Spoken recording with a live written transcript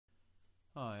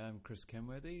Hi, I'm Chris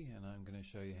Kenworthy, and I'm going to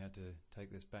show you how to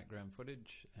take this background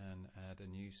footage and add a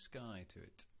new sky to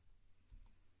it.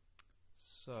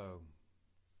 So,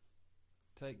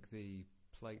 take the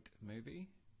plate movie,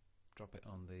 drop it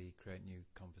on the Create New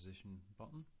Composition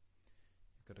button.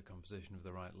 You've got a composition of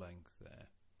the right length there.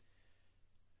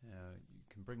 Now, you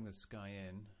can bring the sky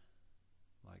in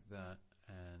like that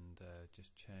and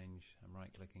just change, I'm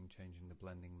right-clicking, changing the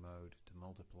blending mode to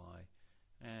multiply,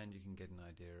 and you can get an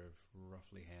idea of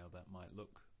roughly how that might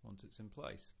look once it's in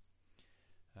place.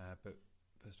 But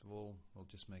first of all, we'll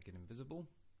just make it invisible,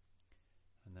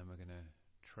 and then we're going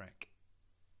to track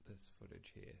this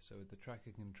footage here. So with the tracker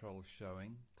control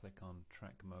showing, click on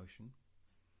Track Motion.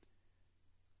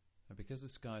 Now because the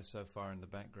sky is so far in the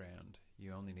background,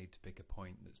 you only need to pick a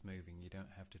point that's moving. You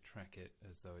don't have to track it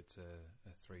as though it's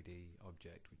a 3D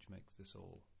object, which makes this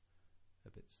all a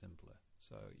bit simpler.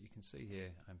 So you can see here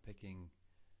I'm picking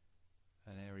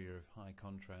an area of high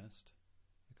contrast.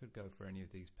 I could go for any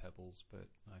of these pebbles, but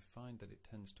I find that it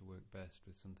tends to work best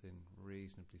with something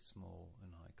reasonably small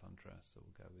and high contrast, so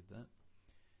we'll go with that.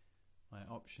 My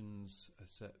options are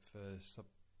set for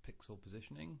sub-pixel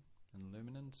positioning and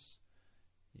luminance.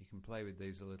 You can play with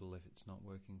these a little if it's not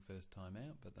working first time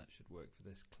out, but that should work for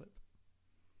this clip.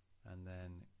 And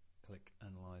then click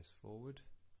Analyze Forward.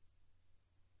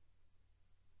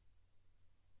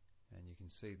 And you can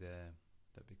see there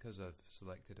that because I've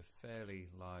selected a fairly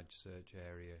large search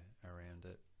area around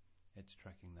it, it's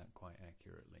tracking that quite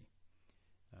accurately.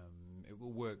 It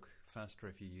will work faster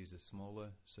if you use a smaller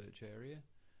search area,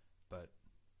 but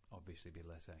obviously be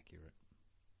less accurate.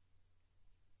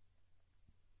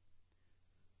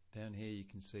 Down here you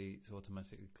can see it's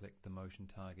automatically clicked the motion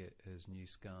target as New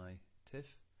Sky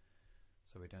TIFF,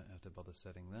 so we don't have to bother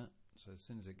setting that. So as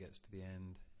soon as it gets to the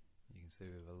end, you can see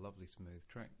we have a lovely smooth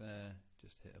track there.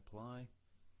 Just hit Apply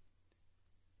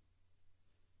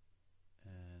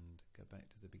and go back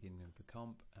to the beginning of the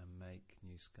comp and make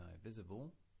New Sky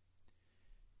visible.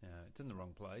 Now it's in the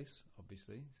wrong place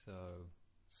obviously, so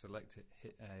select it,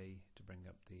 hit A to bring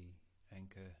up the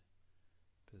anchor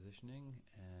positioning,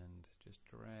 and just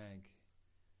drag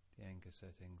the anchor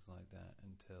settings like that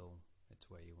until it's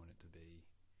where you want it to be.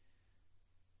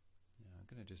 Now I'm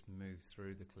going to just move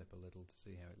through the clip a little to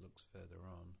see how it looks further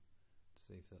on, to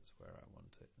see if that's where I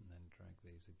want it, and then drag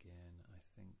these again. I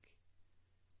think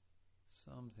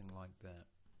something like that.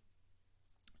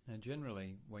 Now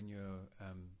generally when you're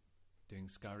doing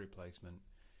sky replacement,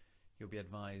 you'll be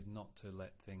advised not to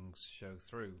let things show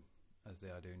through as they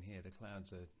are doing here. The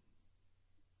clouds are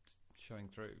showing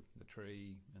through the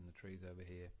tree and the trees over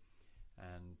here,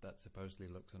 and that supposedly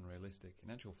looks unrealistic. In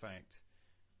actual fact,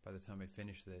 by the time we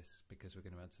finish this, because we're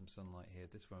going to add some sunlight here,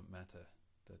 this won't matter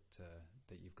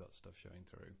that you've got stuff showing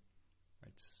through.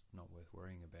 It's not worth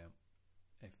worrying about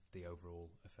if the overall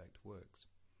effect works.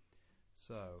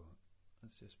 So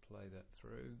let's just play that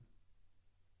through.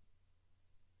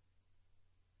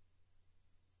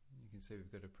 You can see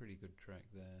we've got a pretty good track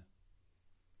there.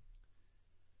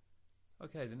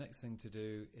 Okay, the next thing to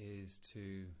do is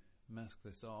to mask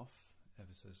this off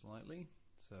ever so slightly.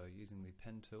 So using the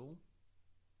pen tool,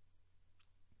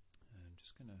 I'm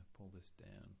just going to pull this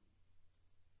down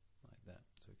like that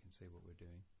so we can see what we're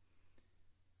doing.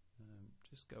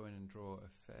 Just go in and draw a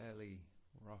fairly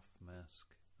rough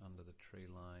mask under the tree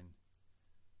line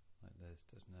like this.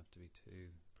 Doesn't have to be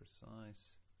too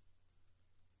precise.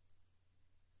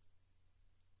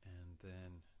 And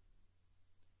then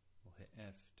we'll hit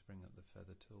F to bring up the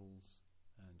feather tools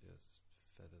and just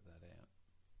feather that out.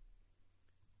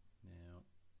 Now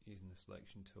using the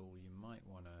selection tool, you might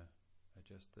want to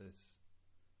adjust this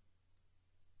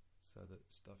so that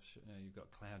stuff you've got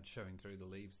clouds showing through the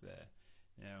leaves there.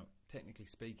 Now technically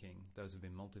speaking those have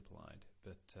been multiplied,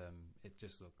 but it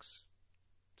just looks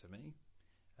to me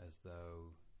as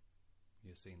though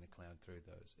you're seeing the cloud through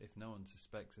those. If no one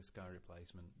suspects a sky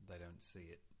replacement, they don't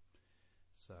see it,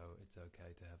 so it's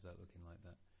okay to have that looking like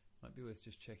that. Might be worth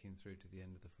just checking through to the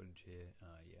end of the footage here.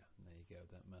 Yeah, there you go,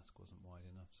 that mask wasn't wide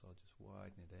enough, so I'll just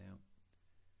widen it out.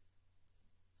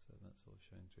 So that's all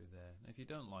showing through there. Now if you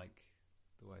don't like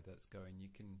the way that's going, you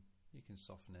can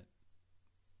soften it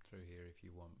through here if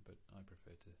you want, but I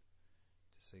prefer to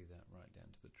see that right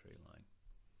down to the tree line.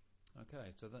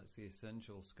 Okay, so that's the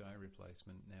essential sky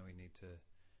replacement. Now we need to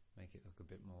make it look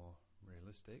a bit more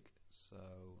realistic,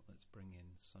 so let's bring in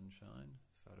sunshine,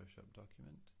 Photoshop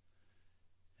document,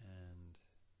 and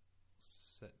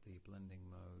set the blending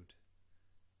mode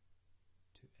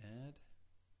to add.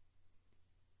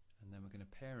 And then we're going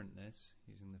to parent this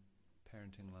using the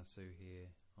parenting lasso here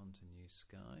onto New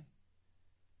Sky.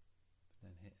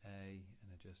 Then hit A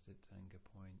and adjust its anchor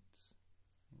points.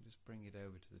 And just bring it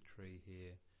over to the tree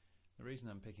here. The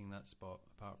reason I'm picking that spot,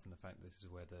 apart from the fact this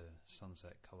is where the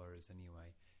sunset colour is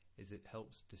anyway, is it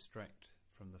helps distract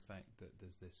from the fact that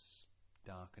there's this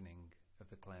darkening of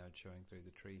the cloud showing through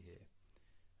the tree here.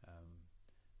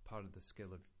 Part of the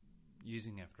skill of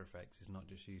using After Effects is not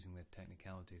just using the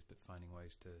technicalities but finding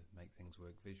ways to make things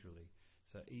work visually.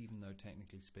 So even though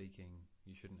technically speaking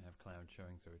you shouldn't have cloud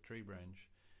showing through a tree branch,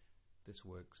 this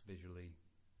works visually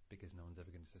because no one's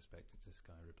ever going to suspect it's a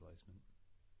sky replacement.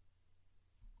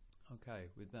 Okay,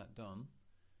 with that done,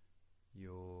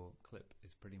 your clip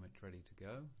is pretty much ready to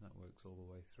go. That works all the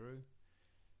way through.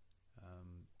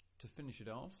 To finish it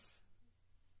off,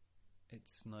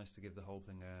 it's nice to give the whole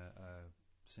thing a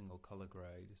single color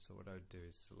grade. So what I would do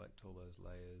is select all those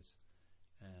layers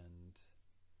and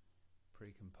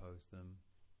pre-compose them,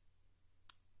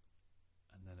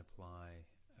 and then apply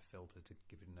a filter to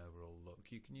give it an overall look.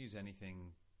 You can use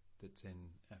anything that's in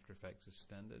After Effects as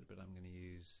standard, but I'm going to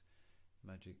use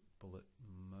Magic Bullet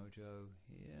Mojo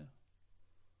here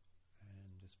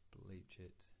and just bleach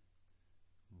it,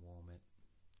 warm it,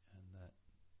 and that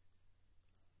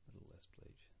little less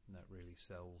bleach, and that really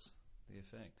sells the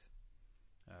effect.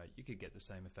 You could get the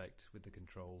same effect with the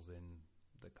controls in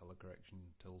the color correction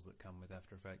tools that come with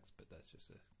After Effects, but that's just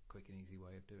a quick and easy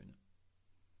way of doing it.